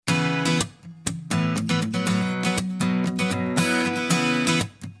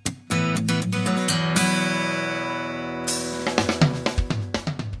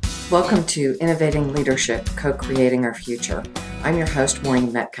Welcome to Innovating Leadership, Co-Creating Our Future. I'm your host,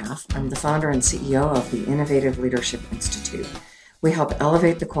 Maureen Metcalf. I'm the founder and CEO of the Innovative Leadership Institute. We help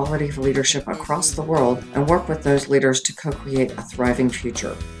elevate the quality of leadership across the world and work with those leaders to co-create a thriving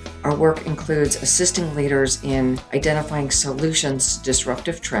future. Our work includes assisting leaders in identifying solutions to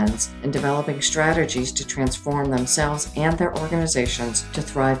disruptive trends and developing strategies to transform themselves and their organizations to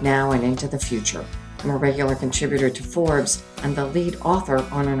thrive now and into the future. I'm a regular contributor to Forbes and the lead author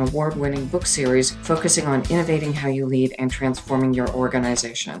on an award-winning book series focusing on innovating how you lead and transforming your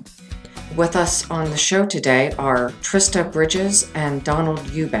organization. With us on the show today are Trista Bridges and Donald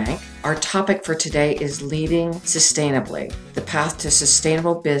Eubank. Our topic for today is Leading Sustainably, the path to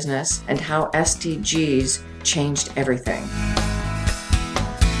sustainable business and how SDGs changed everything.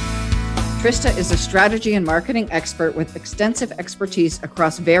 Trista is a strategy and marketing expert with extensive expertise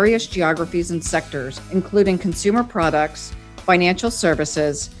across various geographies and sectors, including consumer products, financial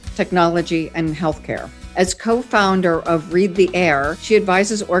services, technology, and healthcare. As co-founder of Read the Air, she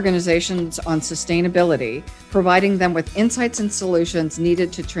advises organizations on sustainability, providing them with insights and solutions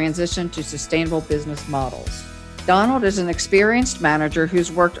needed to transition to sustainable business models. Donald is an experienced manager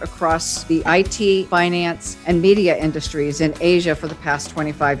who's worked across the IT, finance, and media industries in Asia for the past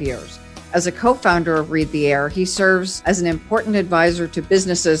 25 years. As a co-founder of Read the Air, he serves as an important advisor to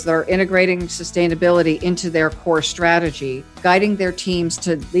businesses that are integrating sustainability into their core strategy, guiding their teams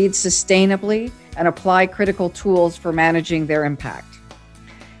to lead sustainably and apply critical tools for managing their impact.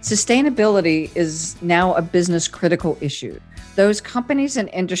 Sustainability is now a business critical issue. Those companies and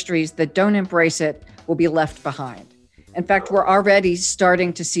industries that don't embrace it will be left behind. In fact, we're already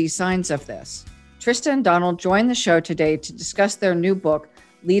starting to see signs of this. Trista and Donald joined the show today to discuss their new book,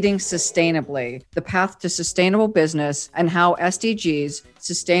 Leading Sustainably, the path to sustainable business and how SDGs,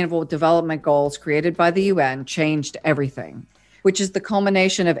 Sustainable Development Goals created by the UN, changed everything, which is the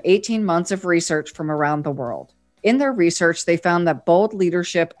culmination of 18 months of research from around the world. In their research, they found that bold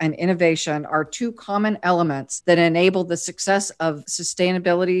leadership and innovation are two common elements that enable the success of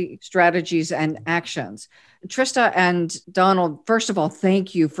sustainability strategies and actions. Trista and Donald, first of all,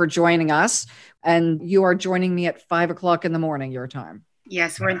 thank you for joining us. And you are joining me at 5 o'clock in the morning, your time.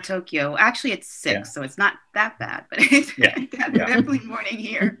 Yes, we're in Tokyo. Actually, it's 6, so it's not that bad, but it's definitely morning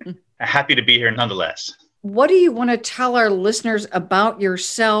here. Happy to be here nonetheless. What do you want to tell our listeners about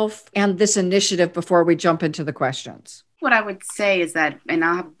yourself and this initiative before we jump into the questions? What I would say is that, and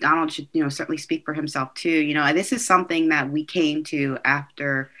Donald should, certainly speak for himself too. This is something that we came to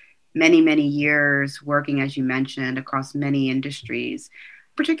after many, many years working, as you mentioned, across many industries.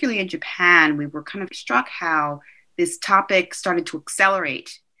 Particularly in Japan, we were kind of struck how this topic started to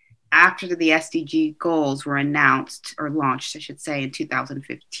accelerate after the SDG goals were announced or launched, I should say, in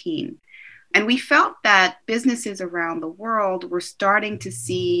 2015. And we felt that businesses around the world were starting to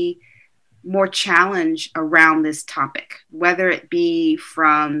see more challenge around this topic, whether it be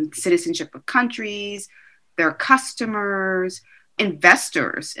from citizenship of countries, their customers,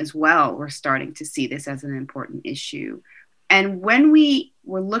 investors as well were starting to see this as an important issue. And when we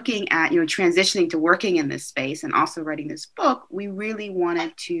were looking at, transitioning to working in this space and also writing this book, we really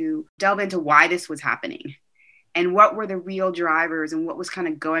wanted to delve into why this was happening and what were the real drivers and what was kind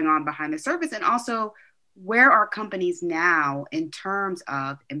of going on behind the surface. And also, where are companies now in terms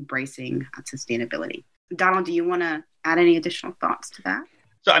of embracing sustainability? Donald, do you want to add any additional thoughts to that?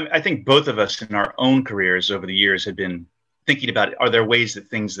 So I think both of us in our own careers over the years have been thinking about, are there ways that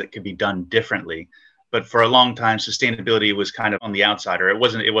things that could be done differently? But for a long time, sustainability was kind of on the outside, or it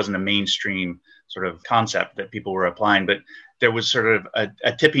wasn't a mainstream sort of concept that people were applying. But there was sort of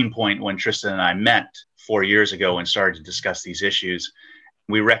a tipping point when Trista and I met 4 years ago and started to discuss these issues.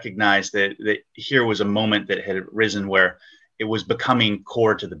 We recognized that here was a moment that had risen where it was becoming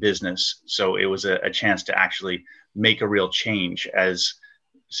core to the business. So it was a chance to actually make a real change as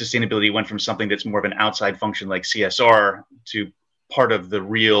sustainability went from something that's more of an outside function like CSR to part of the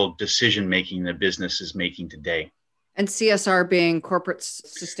real decision-making that business is making today. And CSR being corporate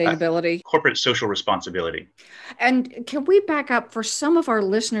sustainability? Corporate social responsibility. And can we back up? For some of our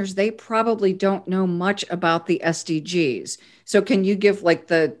listeners, they probably don't know much about the SDGs. So can you give like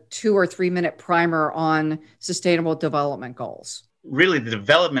the 2 or 3 minute primer on Sustainable Development Goals? Really, the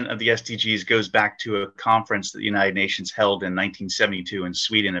development of the SDGs goes back to a conference that the United Nations held in 1972 in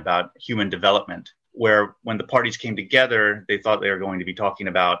Sweden about human development, where when the parties came together, they thought they were going to be talking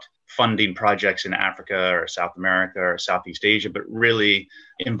about funding projects in Africa or South America or Southeast Asia, but really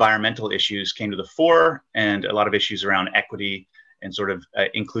environmental issues came to the fore and a lot of issues around equity and sort of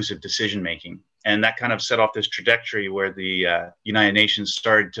inclusive decision-making. And that kind of set off this trajectory where the United Nations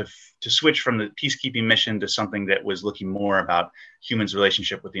started to switch from the peacekeeping mission to something that was looking more about humans'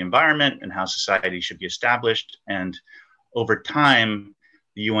 relationship with the environment and how society should be established. And over time,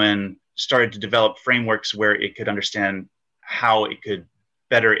 the UN started to develop frameworks where it could understand how it could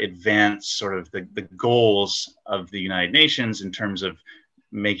better advance sort of the goals of the United Nations in terms of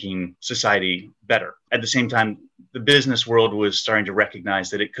making society better. At the same time, the business world was starting to recognize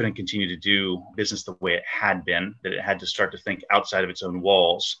that it couldn't continue to do business the way it had been, that it had to start to think outside of its own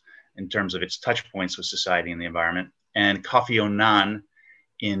walls in terms of its touch points with society and the environment. And Kofi Annan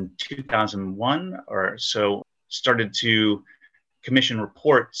in 2001 or so started to commission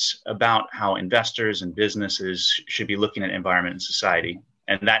reports about how investors and businesses should be looking at environment and society.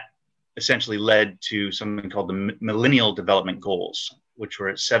 And that essentially led to something called the Millennial Development Goals, which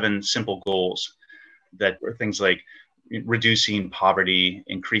were 7 simple goals that were things like reducing poverty,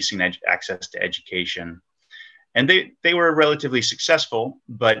 increasing access to education. And they were relatively successful,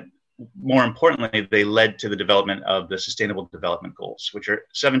 but more importantly, they led to the development of the Sustainable Development Goals, which are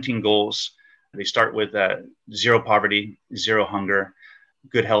 17 goals. They start with zero poverty, zero hunger,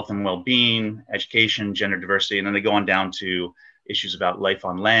 good health and well-being, education, gender diversity, and then they go on down to issues about life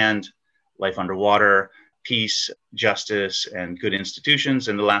on land, life underwater, peace, justice, and good institutions.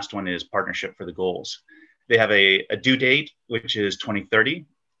 And the last one is partnership for the goals. They have a due date, which is 2030.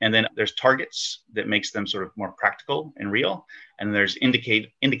 And then there's targets that makes them sort of more practical and real. And there's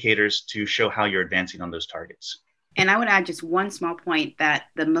indicators to show how you're advancing on those targets. And I would add just one small point that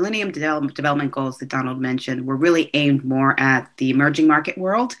the Millennium Development Goals that Donald mentioned were really aimed more at the emerging market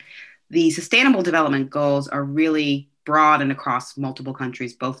world. The Sustainable Development Goals are really broad and across multiple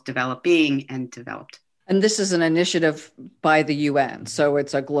countries, both developing and developed. And this is an initiative by the UN, so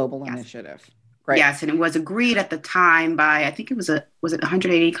it's a global initiative. Great. Yes, and it was agreed at the time by, I think was it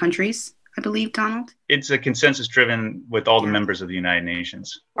 180 countries, I believe, Donald? It's a consensus driven with all the members of the United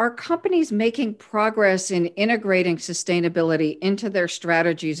Nations. Are companies making progress in integrating sustainability into their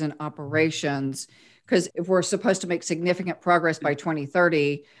strategies and operations? Because if we're supposed to make significant progress by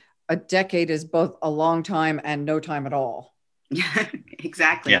 2030, a decade is both a long time and no time at all. Yeah,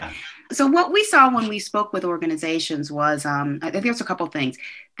 exactly. Yeah. So what we saw when we spoke with organizations was, I think there's a couple of things.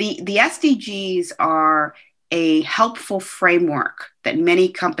 The SDGs are a helpful framework that many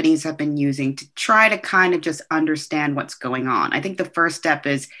companies have been using to try to kind of just understand what's going on. I think the first step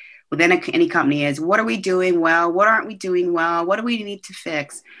is within any company is, what are we doing well? What aren't we doing well? What do we need to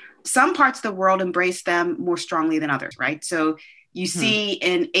fix? Some parts of the world embrace them more strongly than others, right? So you see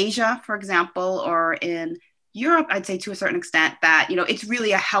in Asia, for example, or in Europe, I'd say to a certain extent that, it's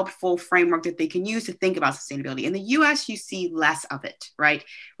really a helpful framework that they can use to think about sustainability. In the US, you see less of it, right?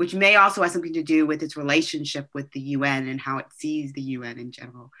 Which may also have something to do with its relationship with the UN and how it sees the UN in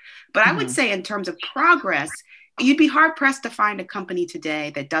general. But I would say in terms of progress, you'd be hard pressed to find a company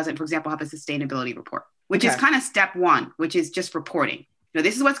today that doesn't, for example, have a sustainability report, which is kind of step one, which is just reporting.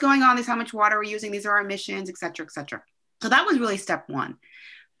 This is what's going on. This is how much water we're using. These are our emissions, et cetera, et cetera. So that was really step one.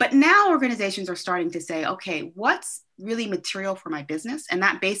 But now organizations are starting to say, okay, what's really material for my business? And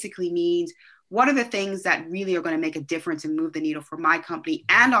that basically means, what are the things that really are going to make a difference and move the needle for my company,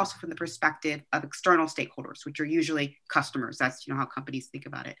 and also from the perspective of external stakeholders, which are usually customers. That's how companies think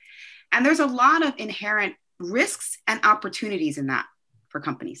about it. And there's a lot of inherent risks and opportunities in that for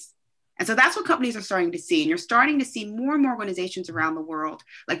companies. And so that's what companies are starting to see. And you're starting to see more and more organizations around the world.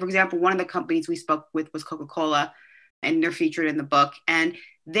 Like, for example, one of the companies we spoke with was Coca-Cola, and they're featured in the book. And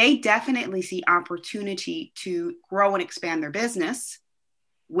they definitely see opportunity to grow and expand their business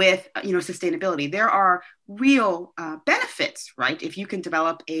with, sustainability. There are real benefits, right? If you can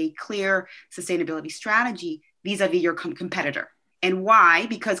develop a clear sustainability strategy vis-a-vis your competitor. And why?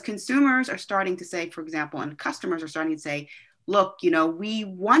 Because consumers are starting to say, for example, and customers are starting to say, look, we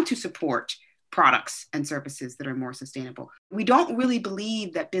want to support products and services that are more sustainable. We don't really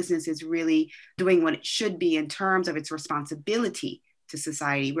believe that business is really doing what it should be in terms of its responsibility to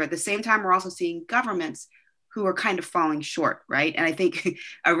society, where at the same time, we're also seeing governments who are kind of falling short, right? And I think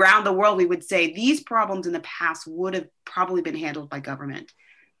around the world, we would say these problems in the past would have probably been handled by government.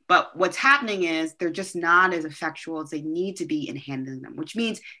 But what's happening is they're just not as effectual as they need to be in handling them, which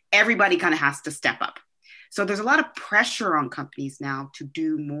means everybody kind of has to step up. So there's a lot of pressure on companies now to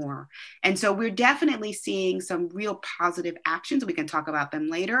do more. And so we're definitely seeing some real positive actions. We can talk about them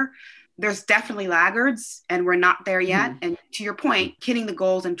later. There's definitely laggards, and we're not there yet. And to your point, hitting the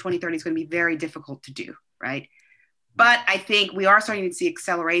goals in 2030 is going to be very difficult to do, right? But I think we are starting to see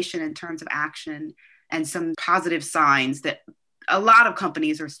acceleration in terms of action and some positive signs that a lot of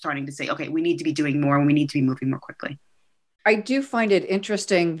companies are starting to say, okay, we need to be doing more and we need to be moving more quickly. I do find it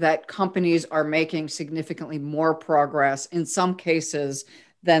interesting that companies are making significantly more progress in some cases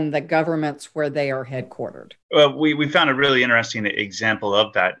than the governments where they are headquartered. Well, we found a really interesting example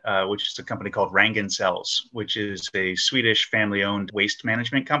of that, which is a company called Rangensels, which is a Swedish family-owned waste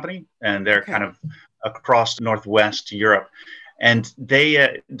management company, and they're kind of across Northwest Europe. And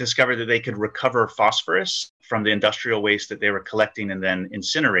they discovered that they could recover phosphorus from the industrial waste that they were collecting and then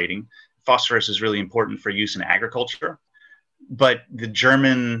incinerating. Phosphorus is really important for use in agriculture, but the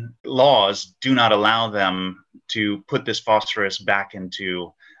German laws do not allow them to put this phosphorus back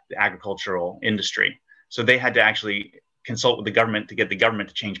into the agricultural industry. So they had to actually consult with the government to get the government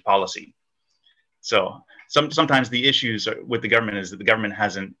to change policy. So sometimes the issues with the government is that the government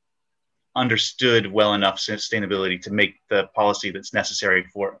hasn't understood well enough sustainability to make the policy that's necessary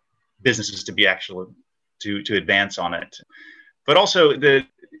for businesses to be actual to advance on it. But also the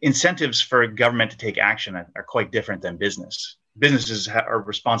incentives for government to take action are quite different than business. Businesses are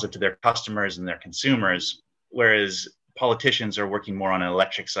responsive to their customers and their consumers, whereas politicians are working more on an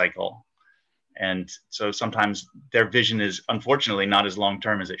electric cycle. And so sometimes their vision is unfortunately not as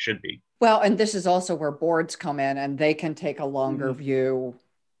long-term as it should be. Well, and this is also where boards come in, and they can take a longer view,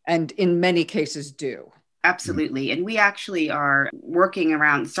 and in many cases do. Absolutely. And we actually are working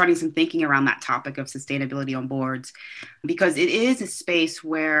around starting some thinking around that topic of sustainability on boards, because it is a space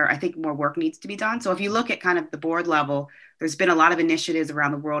where I think more work needs to be done. So if you look at kind of the board level, there's been a lot of initiatives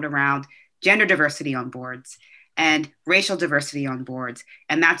around the world around gender diversity on boards and racial diversity on boards.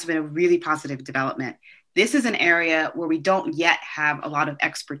 And that's been a really positive development. This is an area where we don't yet have a lot of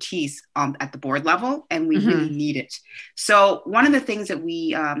expertise at the board level, and we really need it. So one of the things that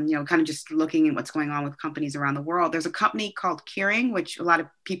we, kind of just looking at what's going on with companies around the world, there's a company called Kering, which a lot of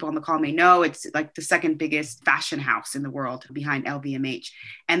people on the call may know. It's like the second biggest fashion house in the world behind LVMH.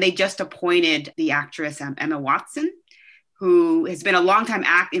 And they just appointed the actress Emma Watson, who has been a longtime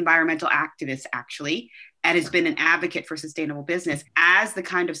environmental activist, actually, and has been an advocate for sustainable business as the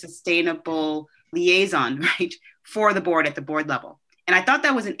kind of sustainable liaison, right, for the board at the board level. And I thought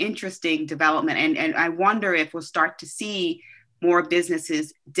that was an interesting development. And I wonder if we'll start to see more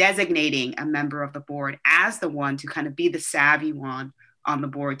businesses designating a member of the board as the one to kind of be the savvy one on the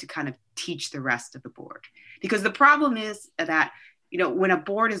board to kind of teach the rest of the board. Because the problem is that, when a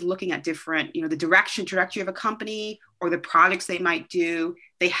board is looking at different, the trajectory of a company or the projects they might do,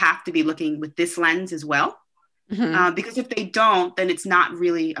 they have to be looking with this lens as well. Because if they don't, then it's not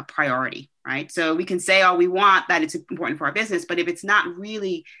really a priority, right? So we can say all we want that it's important for our business, but if it's not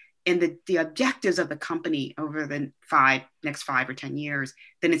really in the objectives of the company over the next 5 or 10 years,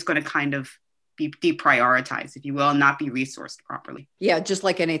 then it's going to kind of be deprioritized, if you will, and not be resourced properly. Yeah, just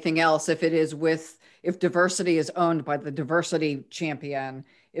like anything else, if diversity is owned by the diversity champion,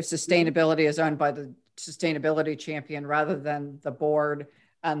 if sustainability is owned by the sustainability champion rather than the board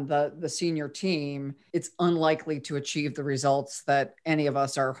and the senior team, it's unlikely to achieve the results that any of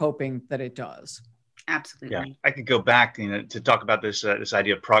us are hoping that it does. Absolutely. Yeah, I could go back to talk about this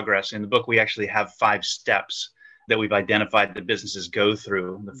idea of progress. In the book, we actually have 5 steps that we've identified that businesses go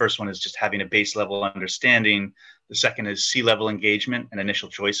through. The first one is just having a base level understanding. The second is C-level engagement and initial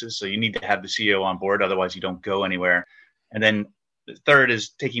choices. So you need to have the CEO on board, otherwise you don't go anywhere. And then the third is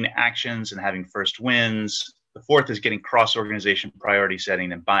taking actions and having first wins. The fourth is getting cross-organization priority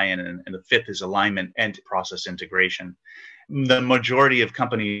setting and buy-in. And the fifth is alignment and process integration. The majority of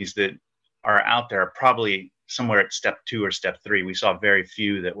companies that are out there are probably somewhere at step 2 or step 3. We saw very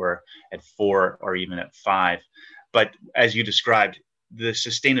few that were at 4 or even at 5. But as you described, the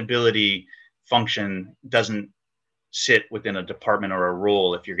sustainability function doesn't sit within a department or a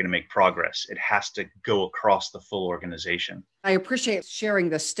role if you're going to make progress. It has to go across the full organization. I appreciate sharing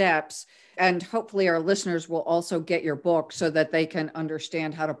the steps, and hopefully our listeners will also get your book so that they can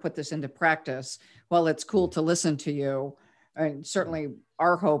understand how to put this into practice. While it's cool to listen to you, and certainly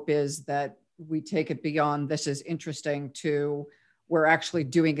our hope is that we take it beyond this is interesting to we're actually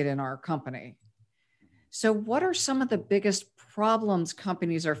doing it in our company. So what are some of the biggest problems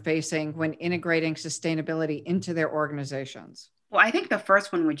companies are facing when integrating sustainability into their organizations? Well, I think the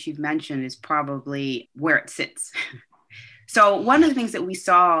first one, which you've mentioned, is probably where it sits. So one of the things that we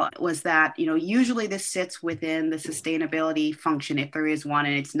saw was that, usually this sits within the sustainability function, if there is one,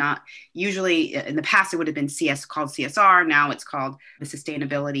 and it's not usually in the past, it would have been called CSR. Now it's called the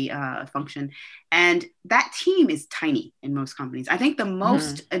sustainability function. And that team is tiny in most companies. I think the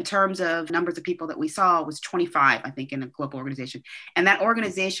most in terms of numbers of people that we saw was 25, I think, in a global organization. And that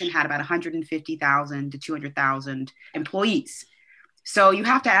organization had about 150,000 to 200,000 employees. So you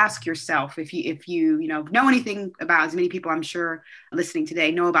have to ask yourself, if you know anything about, as many people I'm sure listening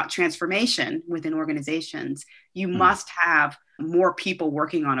today know about transformation within organizations, you must have more people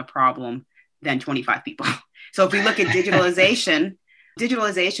working on a problem than 25 people. So if we look at digitalization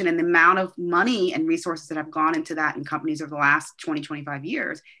and the amount of money and resources that have gone into that in companies over the last 20, 25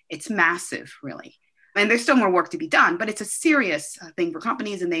 years, it's massive, really. And there's still more work to be done, but it's a serious thing for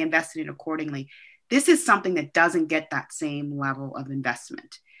companies, and they invest in it accordingly. This is something that doesn't get that same level of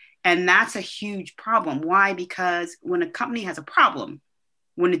investment. And that's a huge problem. Why? Because when a company has a problem,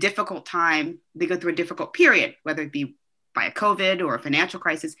 when a difficult time, they go through a difficult period, whether it be by a COVID or a financial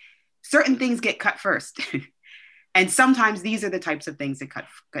crisis, certain things get cut first. And sometimes these are the types of things that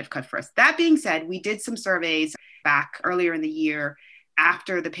get cut first. That being said, we did some surveys back earlier in the year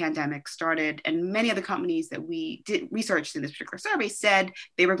after the pandemic started, and many of the companies that we did research in this particular survey said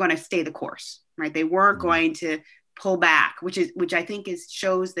they were going to stay the course, right? They weren't going to pull back, which I think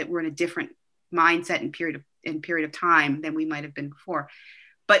shows that we're in a different mindset and period of time than we might have been before.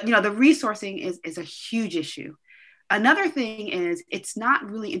 But the resourcing is a huge issue. Another thing is it's not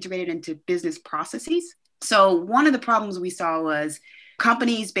really integrated into business processes. So one of the problems we saw was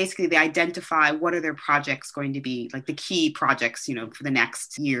companies, basically, they identify what are their projects going to be, like the key projects, for the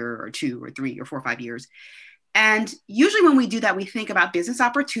next year or 2 or 3 or 4 or 5 years. And usually when we do that, we think about business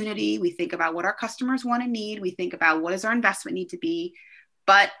opportunity, we think about what our customers want and need, we think about what does our investment need to be.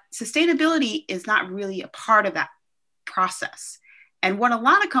 But sustainability is not really a part of that process. And what a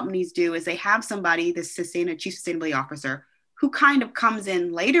lot of companies do is they have somebody, the chief sustainability officer, who kind of comes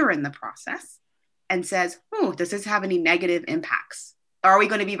in later in the process and says, oh, does this have any negative impacts? Are we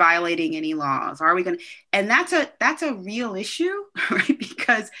going to be violating any laws? And that's a real issue, right?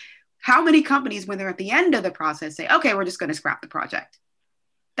 Because how many companies, when they're at the end of the process, say, okay, we're just going to scrap the project?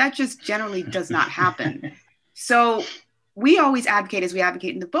 That just generally does not happen. So we always advocate, as we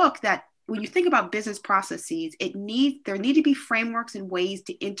advocate in the book, that when you think about business processes, there need to be frameworks and ways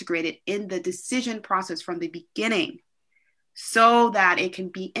to integrate it in the decision process from the beginning, so that it can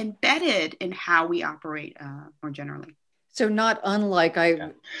be embedded in how we operate more generally. So not unlike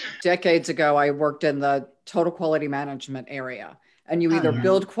decades ago, I worked in the total quality management area, and you either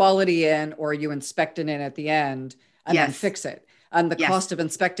build quality in or you inspect it in at the end and then fix it. And the cost of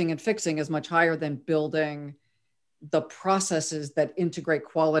inspecting and fixing is much higher than building the processes that integrate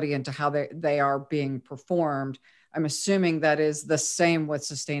quality into how they are being performed. I'm assuming that is the same with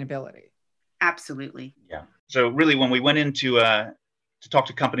sustainability. Absolutely. Yeah. So really, when we went into to talk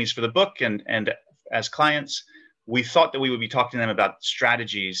to companies for the book and as clients, we thought that we would be talking to them about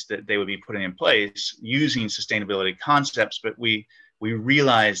strategies that they would be putting in place using sustainability concepts, but we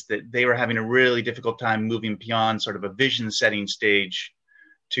realized that they were having a really difficult time moving beyond sort of a vision setting stage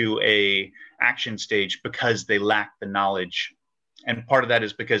to a action stage because they lack the knowledge. And part of that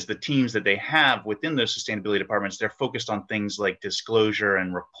is because the teams that they have within those sustainability departments, they're focused on things like disclosure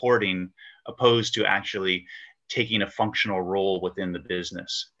and reporting, opposed to actually taking a functional role within the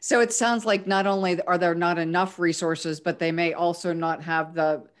business. So it sounds like not only are there not enough resources, but they may also not have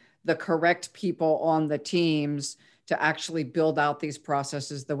the correct people on the teams to actually build out these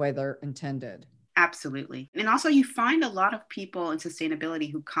processes the way they're intended. Absolutely. And also you find a lot of people in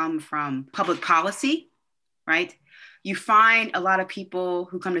sustainability who come from public policy, right? You find a lot of people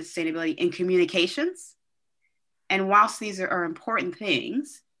who come to sustainability in communications. And whilst these are important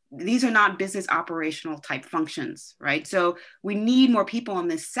things, these are not business operational type functions, right? So we need more people in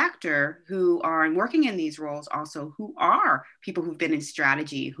this sector who are working in these roles also, who are people who've been in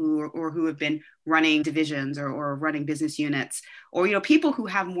strategy, who have been running divisions or running business units, or people who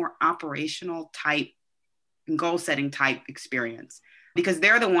have more operational type and goal setting type experience, because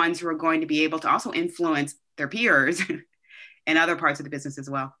they're the ones who are going to be able to also influence their peers in other parts of the business as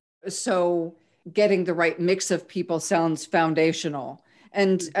well. So getting the right mix of people sounds foundational.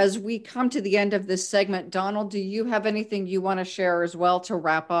 And as we come to the end of this segment, Donald, do you have anything you want to share as well to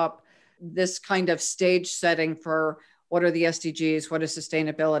wrap up this kind of stage setting for what are the SDGs, what is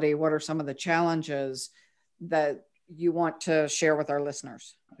sustainability, what are some of the challenges that you want to share with our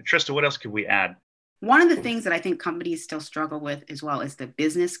listeners? Trista, what else could we add? One of the things that I think companies still struggle with as well is the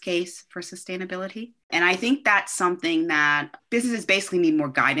business case for sustainability. And I think that's something that businesses basically need more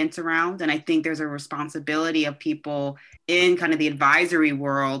guidance around. And I think there's a responsibility of people in kind of the advisory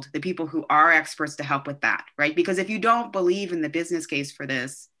world, the people who are experts, to help with that, right? Because if you don't believe in the business case for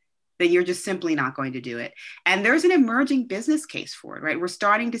this, then you're just simply not going to do it. And there's an emerging business case for it, right? We're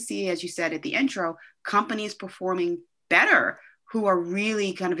starting to see, as you said at the intro, companies performing better who are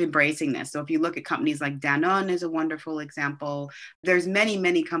really kind of embracing this. So if you look at companies like Danone is a wonderful example. There's many,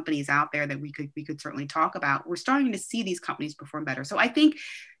 many companies out there that we could certainly talk about. We're starting to see these companies perform better. So I think,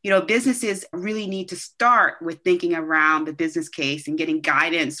 businesses really need to start with thinking around the business case and getting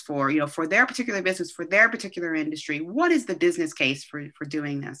guidance for their particular business, for their particular industry. What is the business case for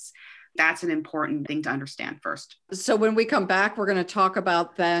doing this? That's an important thing to understand first. So when we come back, we're going to talk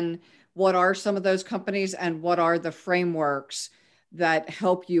about then what are some of those companies and what are the frameworks that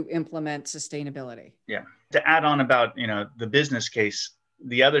help you implement sustainability. Yeah. To add on about, the business case,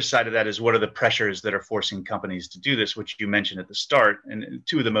 the other side of that is what are the pressures that are forcing companies to do this, which you mentioned at the start. And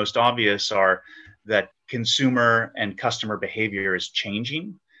two of the most obvious are that consumer and customer behavior is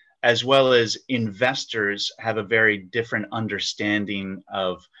changing, as well as investors have a very different understanding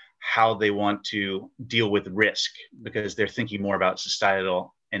of how they want to deal with risk because they're thinking more about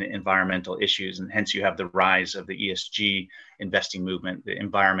societal and environmental issues. And hence you have the rise of the ESG investing movement, the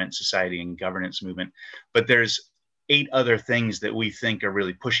environment, society, and governance movement. But there's 8 other things that we think are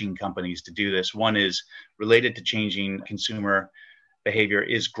really pushing companies to do this. One is related to changing consumer behavior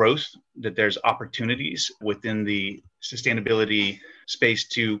is growth, that there's opportunities within the sustainability space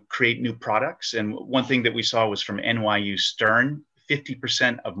to create new products. And one thing that we saw was from NYU Stern,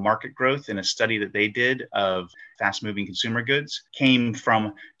 50% of market growth in a study that they did of fast-moving consumer goods came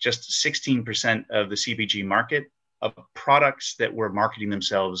from just 16% of the CPG market of products that were marketing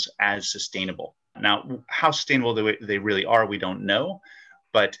themselves as sustainable. Now, how sustainable they really are, we don't know,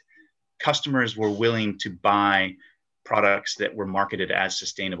 but customers were willing to buy products that were marketed as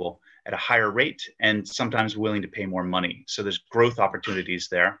sustainable at a higher rate and sometimes willing to pay more money. So there's growth opportunities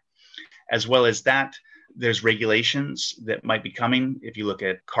there. As well as that, there's regulations that might be coming. If you look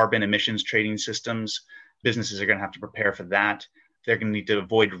at carbon emissions trading systems, businesses are going to have to prepare for that. They're going to need to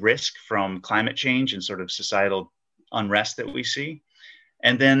avoid risk from climate change and sort of societal unrest that we see.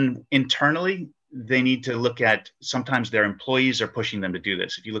 And then internally, they need to look at, sometimes their employees are pushing them to do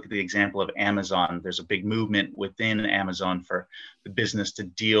this. If you look at the example of Amazon, there's a big movement within Amazon for the business to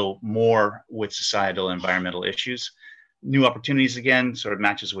deal more with societal and environmental issues. New opportunities, again, sort of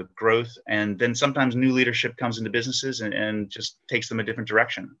matches with growth. And then sometimes new leadership comes into businesses and just takes them a different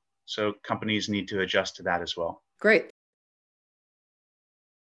direction. So companies need to adjust to that as well. Great.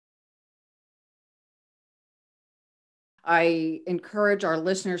 I encourage our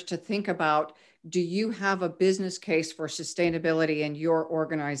listeners to think about, do you have a business case for sustainability in your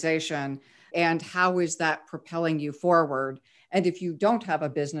organization? And how is that propelling you forward? And if you don't have a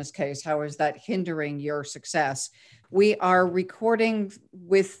business case, how is that hindering your success? We are recording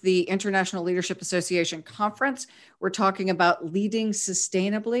with the International Leadership Association Conference. We're talking about leading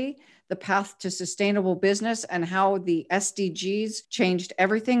sustainably, the path to sustainable business, and how the SDGs changed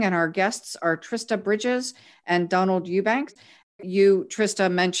everything. And our guests are Trista Bridges and Donald Eubanks. You,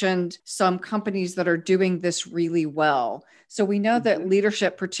 Trista, mentioned some companies that are doing this really well. So we know that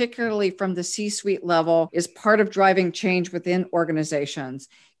leadership, particularly from the C-suite level, is part of driving change within organizations.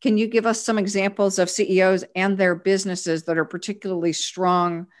 Can you give us some examples of CEOs and their businesses that are particularly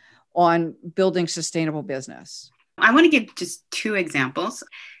strong on building sustainable business? I want to give just 2 examples,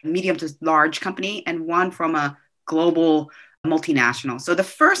 medium to large company and one from a global multinational. So the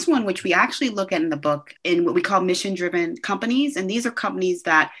first one, which we actually look at in the book, in what we call mission-driven companies, and these are companies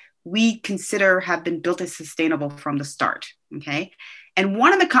that we consider have been built as sustainable from the start, okay? And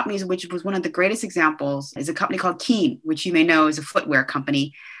one of the companies, which was one of the greatest examples, is a company called Keen, which you may know is a footwear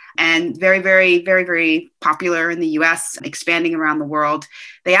company, and very, very, very, very popular in the US, expanding around the world.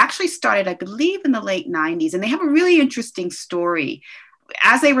 They actually started, I believe, in the late 90s, and they have a really interesting story.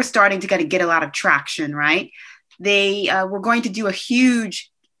 As they were starting to kind of get a lot of traction, right? They were going to do a huge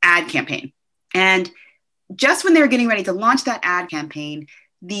ad campaign. And just when they were getting ready to launch that ad campaign,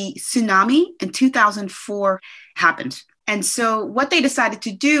 the tsunami in 2004 happened. And so what they decided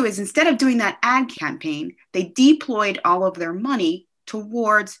to do is, instead of doing that ad campaign, they deployed all of their money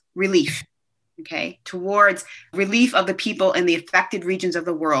towards relief, okay, towards relief of the people in the affected regions of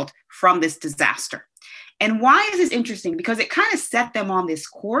the world from this disaster. And why is this interesting? Because it kind of set them on this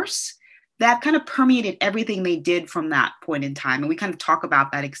course that kind of permeated everything they did from that point in time. And we kind of talk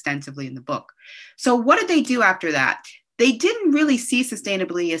about that extensively in the book. So what did they do after that? They didn't really see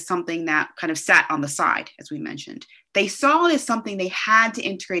sustainability as something that kind of sat on the side, as we mentioned. They saw it as something they had to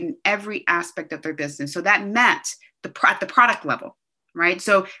integrate in every aspect of their business. So that meant at the product level, right?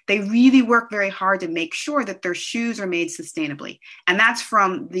 So they really work very hard to make sure that their shoes are made sustainably. And that's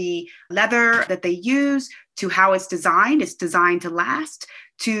from the leather that they use to how it's designed. It's designed to last,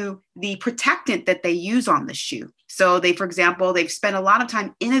 to the protectant that they use on the shoe. So they, for example, they've spent a lot of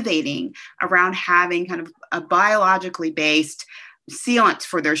time innovating around having kind of a biologically based sealant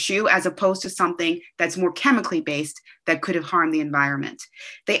for their shoe as opposed to something that's more chemically based that could have harmed the environment.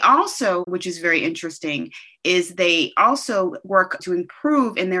 They also, which is very interesting, is they also work to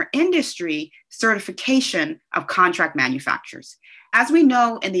improve in their industry certification of contract manufacturers. As we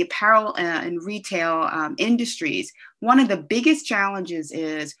know in the apparel and retail industries, one of the biggest challenges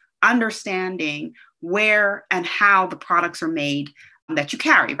is understanding where and how the products are made that you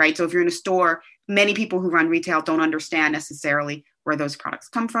carry, right? So if you're in a store, many people who run retail don't understand necessarily where those products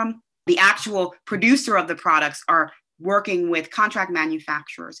come from. The actual producer of the products are working with contract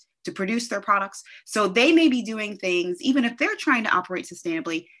manufacturers to produce their products. So they may be doing things, even if they're trying to operate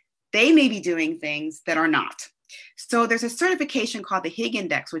sustainably, they may be doing things that are not. So there's a certification called the Higg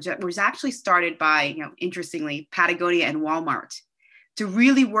Index, which was actually started by, interestingly, Patagonia and Walmart to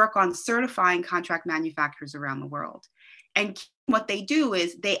really work on certifying contract manufacturers around the world. And what they do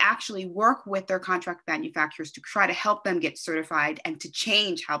is they actually work with their contract manufacturers to try to help them get certified and to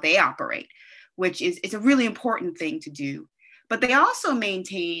change how they operate, which is it's a really important thing to do. But they also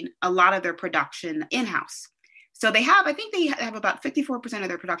maintain a lot of their production in-house. So I think they have about 54% of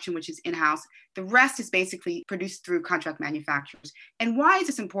their production, which is in-house. The rest is basically produced through contract manufacturers. And why is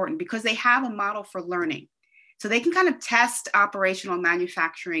this important? Because they have a model for learning. So they can kind of test operational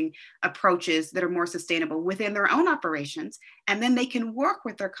manufacturing approaches that are more sustainable within their own operations. And then they can work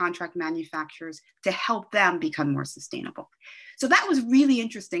with their contract manufacturers to help them become more sustainable. So that was really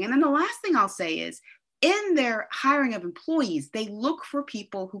interesting. And then the last thing I'll say is in their hiring of employees, they look for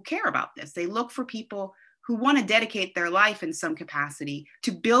people who care about this. They look for people who want to dedicate their life in some capacity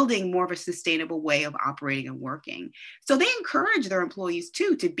to building more of a sustainable way of operating and working. So they encourage their employees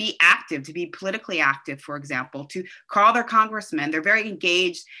too to be active, to be politically active, for example, to call their congressmen. They're very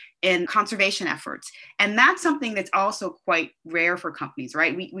engaged in conservation efforts. And that's something that's also quite rare for companies,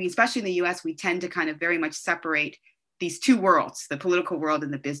 right? We especially in the US, we tend to kind of very much separate these two worlds, the political world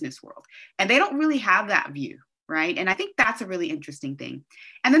and the business world. And they don't really have that view. Right. And I think that's a really interesting thing.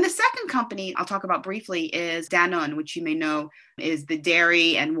 And then the second company I'll talk about briefly is Danone, which you may know is the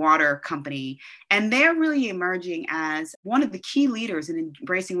dairy and water company. And they're really emerging as one of the key leaders in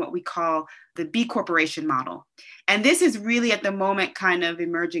embracing what we call the B Corporation model. And this is really at the moment kind of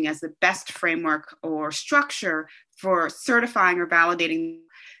emerging as the best framework or structure for certifying or validating.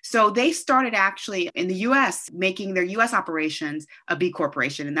 So they started actually in the US, making their US operations a B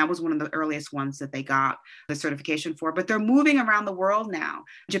Corporation. And that was one of the earliest ones that they got the certification for. But they're moving around the world now.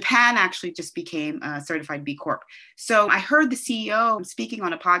 Japan actually just became a certified B Corp. So I heard the CEO speaking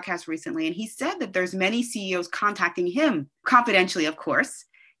on a podcast recently, and he said that there's many CEOs contacting him, confidentially, of course,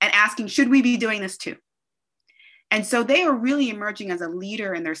 and asking, should we be doing this too? And so they are really emerging as a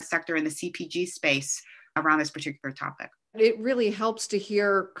leader in their sector in the CPG space around this particular topic. It really helps to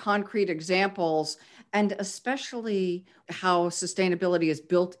hear concrete examples, and especially how sustainability is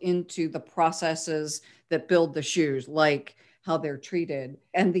built into the processes that build the shoes, like how they're treated.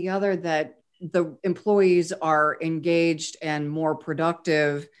 And the other, that the employees are engaged and more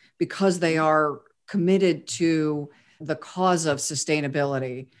productive because they are committed to the cause of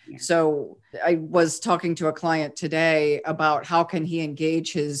sustainability. Yeah. So I was talking to a client today about how can he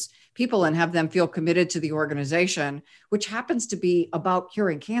engage his people and have them feel committed to the organization, which happens to be about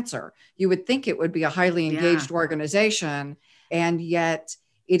curing cancer. You would think it would be a highly engaged organization, and yet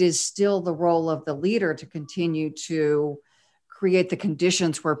it is still the role of the leader to continue to create the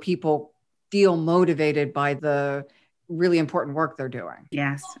conditions where people feel motivated by the really important work they're doing.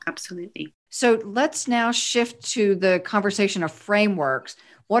 Yes, absolutely. So let's now shift to the conversation of frameworks.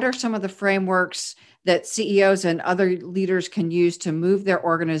 What are some of the frameworks that CEOs and other leaders can use to move their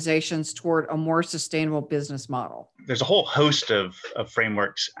organizations toward a more sustainable business model? There's a whole host of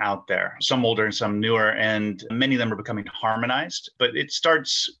frameworks out there, some older and some newer, and many of them are becoming harmonized. But it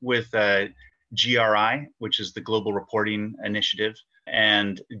starts with GRI, which is the Global Reporting Initiative,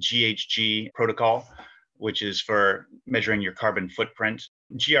 and GHG Protocol, which is for measuring your carbon footprint.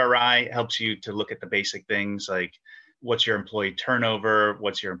 GRI helps you to look at the basic things like what's your employee turnover,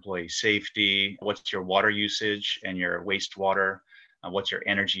 what's your employee safety, what's your water usage and your wastewater, what's your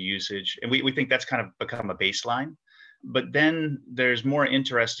energy usage. And we think that's kind of become a baseline. But then there's more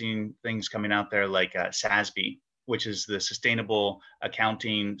interesting things coming out there like SASB, which is the Sustainable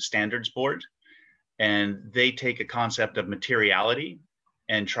Accounting Standards Board. And they take a concept of materiality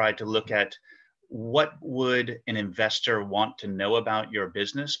and try to look at what would an investor want to know about your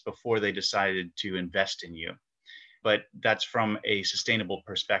business before they decided to invest in you? But that's from a sustainable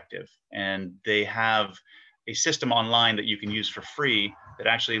perspective. And they have a system online that you can use for free that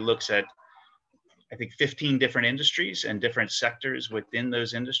actually looks at, I think, 15 different industries and different sectors within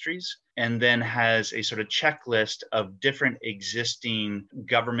those industries, and then has a sort of checklist of different existing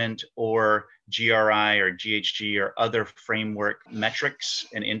government or GRI or GHG or other framework metrics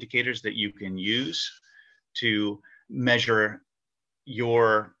and indicators that you can use to measure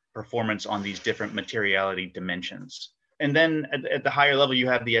your performance on these different materiality dimensions. And then at the higher level, you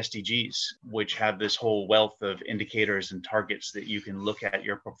have the SDGs, which have this whole wealth of indicators and targets that you can look at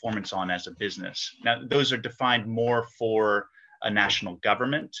your performance on as a business. Now, those are defined more for a national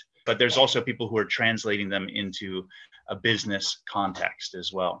government, but there's also people who are translating them into a business context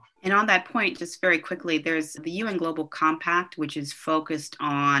as well. And on that point, just very quickly, there's the UN Global Compact, which is focused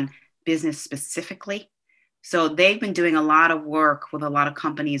on business specifically. So they've been doing a lot of work with a lot of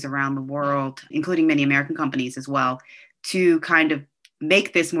companies around the world, including many American companies as well, to kind of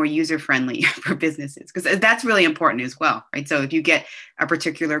make this more user-friendly for businesses, because that's really important as well, right? So if you get a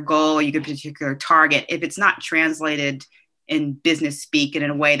particular goal, you get a particular target, if it's not translated in business speak and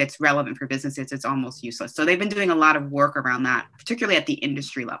in a way that's relevant for businesses, it's almost useless. So they've been doing a lot of work around that, particularly at the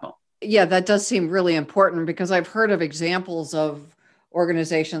industry level. Yeah, that does seem really important, because I've heard of examples of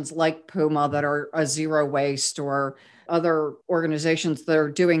organizations like Puma that are a zero waste, or other organizations that are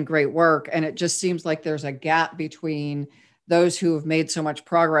doing great work. And it just seems like there's a gap between those who have made so much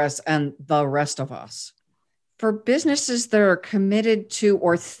progress and the rest of us. For businesses that are committed to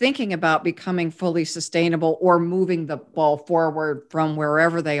or thinking about becoming fully sustainable or moving the ball forward from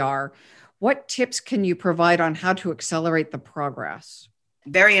wherever they are, what tips can you provide on how to accelerate the progress?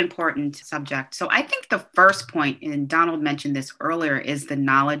 Very important subject. So I think the first point, and Donald mentioned this earlier, is the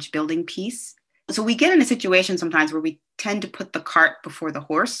knowledge building piece. So we get in a situation sometimes where we tend to put the cart before the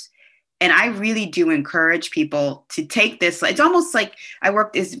horse. And I really do encourage people to take this. It's almost like I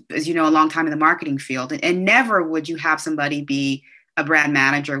worked, as you know, a long time in the marketing field, and never would you have somebody be a brand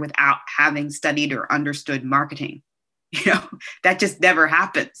manager without having studied or understood marketing. That just never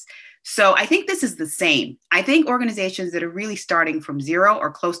happens. So I think this is the same. I think organizations that are really starting from zero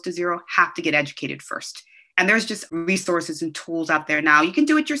or close to zero have to get educated first. And there's just resources and tools out there now. You can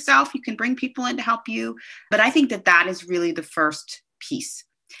do it yourself. You can bring people in to help you. But I think that is really the first piece.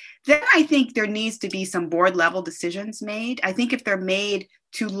 Then I think there needs to be some board level decisions made. I think if they're made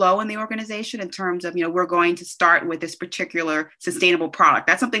too low in the organization in terms of, we're going to start with this particular sustainable product.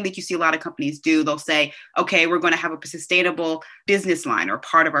 That's something that you see a lot of companies do. They'll say, okay, we're going to have a sustainable business line or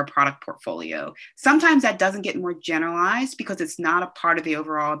part of our product portfolio. Sometimes that doesn't get more generalized because it's not a part of the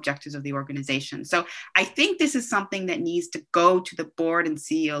overall objectives of the organization. So I think this is something that needs to go to the board and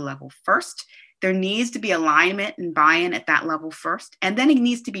CEO level first. There needs to be alignment and buy-in at that level first, and then it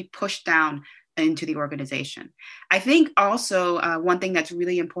needs to be pushed down into the organization. I think also one thing that's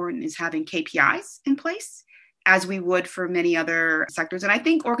really important is having KPIs in place, as we would for many other sectors. And I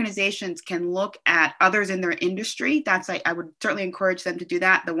think organizations can look at others in their industry. I would certainly encourage them to do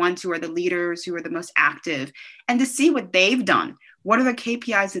that, the ones who are the leaders, who are the most active, and to see what they've done. What are the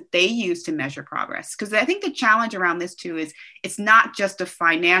KPIs that they use to measure progress? Because I think the challenge around this too is it's not just a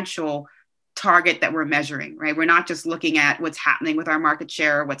financial target that we're measuring, right? We're not just looking at what's happening with our market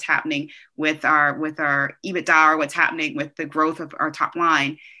share, what's happening with our EBITDA, or what's happening with the growth of our top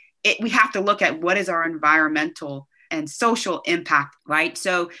line. We have to look at what is our environmental and social impact, right?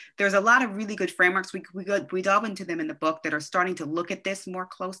 So there's a lot of really good frameworks. We delve into them in the book that are starting to look at this more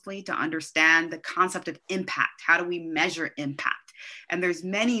closely to understand the concept of impact. How do we measure impact? And there's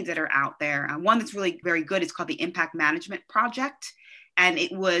many that are out there. One that's really very good is called the Impact Management Project. And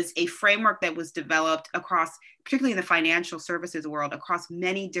it was a framework that was developed across, particularly in the financial services world, across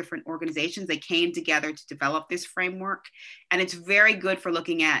many different organizations. They came together to develop this framework. And it's very good for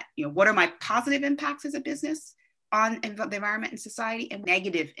looking at, what are my positive impacts as a business on the environment and society, and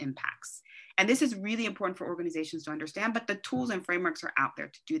negative impacts. And this is really important for organizations to understand, but the tools and frameworks are out there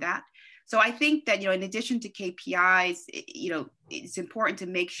to do that. So I think that, in addition to KPIs, it's important to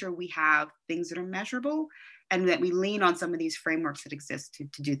make sure we have things that are measurable, and that we lean on some of these frameworks that exist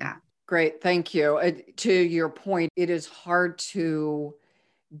to do that. Great, thank you. To your point, it is hard to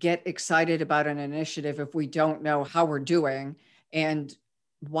get excited about an initiative if we don't know how we're doing and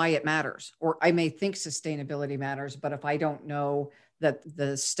why it matters. Or I may think sustainability matters, but if I don't know that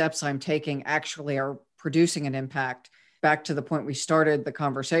the steps I'm taking actually are producing an impact, back to the point we started the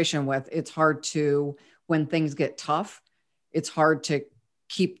conversation with, it's hard to, when things get tough, it's hard to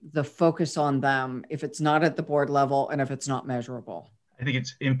keep the focus on them if it's not at the board level and if it's not measurable. I think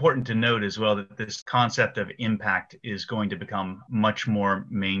it's important to note as well that this concept of impact is going to become much more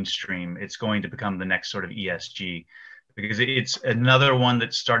mainstream. It's going to become the next sort of ESG, because it's another one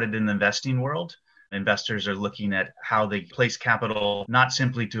that started in the investing world. Investors are looking at how they place capital, not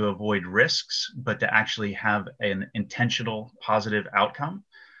simply to avoid risks, but to actually have an intentional positive outcome.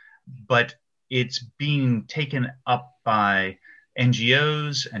 But it's being taken up by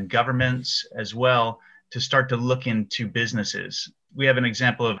NGOs and governments as well to start to look into businesses. We have an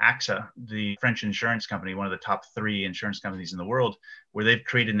example of AXA, the French insurance company, one of the top 3 insurance companies in the world, where they've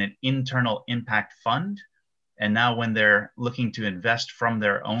created an internal impact fund. And now when they're looking to invest from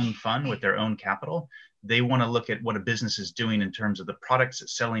their own fund with their own capital, they want to look at what a business is doing in terms of the products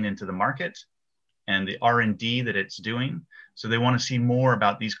it's selling into the market and the R&D that it's doing. So they want to see more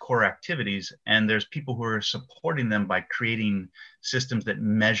about these core activities. And there's people who are supporting them by creating systems that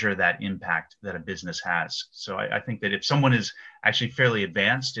measure that impact that a business has. So I think that if someone is actually fairly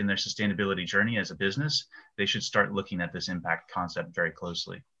advanced in their sustainability journey as a business, they should start looking at this impact concept very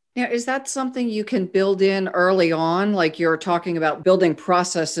closely. Now, is that something you can build in early on? Like you're talking about building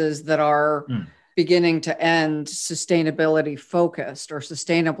processes that are beginning to end sustainability focused or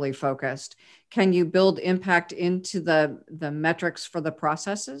sustainably focused. Can you build impact into the metrics for the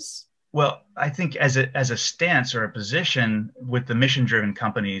processes? Well, I think as a stance or a position with the mission-driven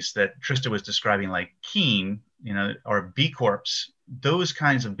companies that Trista was describing, like Keen, or B Corps, those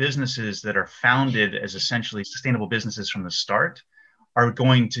kinds of businesses that are founded as essentially sustainable businesses from the start are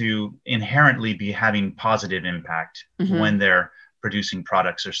going to inherently be having positive impact when they're producing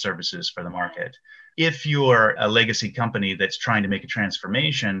products or services for the market. If you're a legacy company that's trying to make a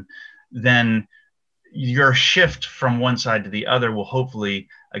transformation, then your shift from one side to the other will hopefully,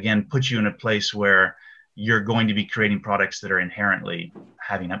 again, put you in a place where you're going to be creating products that are inherently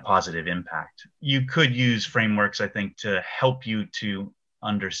having a positive impact. You could use frameworks, I think, to help you to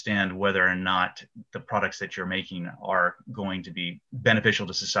understand whether or not the products that you're making are going to be beneficial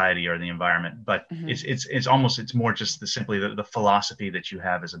to society or the environment. But it's more just simply the philosophy that you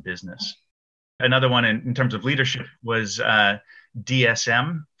have as a business. Another one in terms of leadership was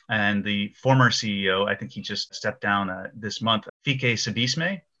DSM, and the former CEO, I think he just stepped down this month, Fike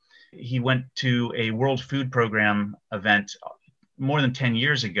Sabisme. He went to a World Food Program event more than 10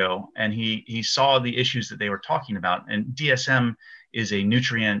 years ago, and he saw the issues that they were talking about. And DSM is a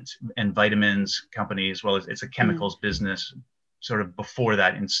nutrient and vitamins company, as well as it's a chemicals business sort of before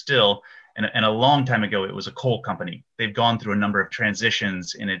that. And still, and a long time ago, it was a coal company. They've gone through a number of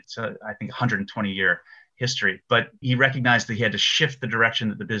transitions in its, I think, 120-year history. But he recognized that he had to shift the direction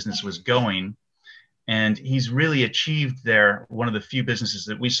that the business was going. And he's really achieved there one of the few businesses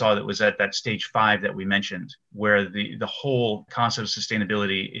that we saw that was at that stage 5 that we mentioned, where the whole concept of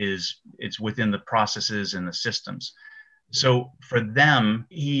sustainability it's within the processes and the systems. So for them,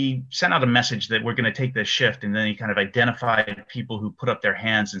 he sent out a message that we're going to take this shift. And then he kind of identified people who put up their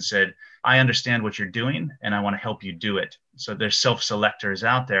hands and said, I understand what you're doing and I want to help you do it. So there's self-selectors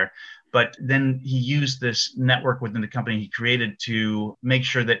out there. But then he used this network within the company he created to make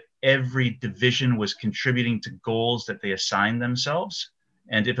sure that every division was contributing to goals that they assigned themselves.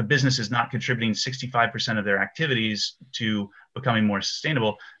 And if a business is not contributing 65% of their activities to becoming more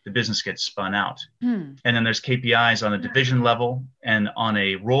sustainable, the business gets spun out. And then there's KPIs on a division level and on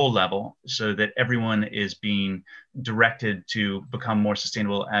a role level so that everyone is being directed to become more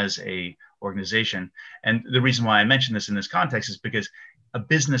sustainable as a organization. And the reason why I mention this in this context is because a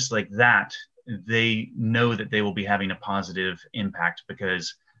business like that, they know that they will be having a positive impact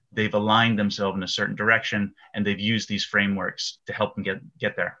because they've aligned themselves in a certain direction and they've used these frameworks to help them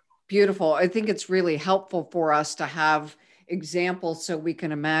get there. Beautiful. I think it's really helpful for us to have examples so we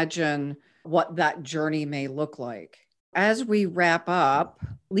can imagine what that journey may look like. As we wrap up,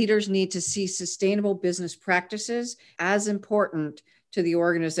 leaders need to see sustainable business practices as important to the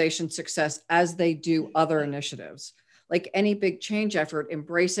organization's success as they do other initiatives. Like any big change effort,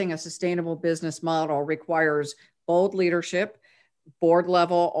 embracing a sustainable business model requires bold leadership, board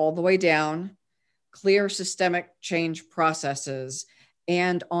level all the way down, clear systemic change processes,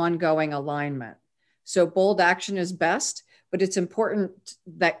 and ongoing alignment. So bold action is best, but it's important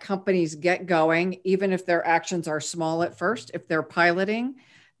that companies get going, even if their actions are small at first. If they're piloting,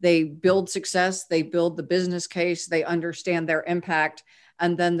 they build success, they build the business case, they understand their impact,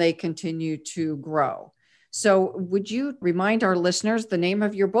 and then they continue to grow. So would you remind our listeners the name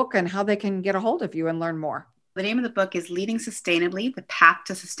of your book and how they can get a hold of you and learn more? The name of the book is Leading Sustainably, The Path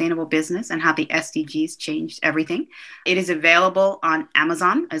to Sustainable Business and How the SDGs Changed Everything. It is available on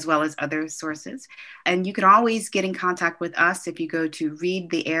Amazon as well as other sources. And you can always get in contact with us if you go to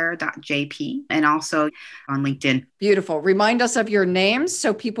readtheair.jp and also on LinkedIn. Beautiful. Remind us of your names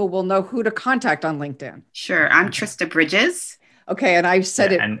so people will know who to contact on LinkedIn. Sure. I'm Trista Bridges. Okay. And I've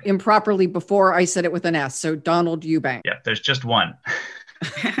said it improperly before. I said it with an S. So Donald Eubank. Yeah, there's just one.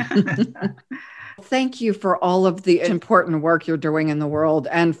 Thank you for all of the important work you're doing in the world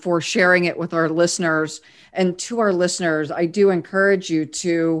and for sharing it with our listeners. And to our listeners, I do encourage you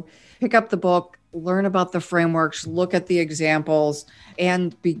to pick up the book, learn about the frameworks, look at the examples,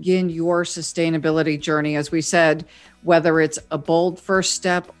 and begin your sustainability journey. As we said, whether it's a bold first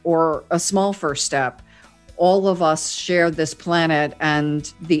step or a small first step, all of us share this planet,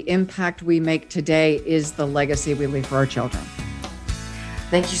 and the impact we make today is the legacy we leave for our children.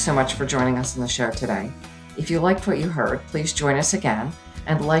 Thank you so much for joining us on the show today. If you liked what you heard, please join us again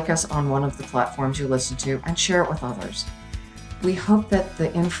and like us on one of the platforms you listen to and share it with others. We hope that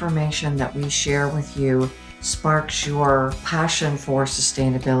the information that we share with you sparks your passion for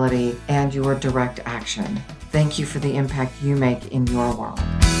sustainability and your direct action. Thank you for the impact you make in your world.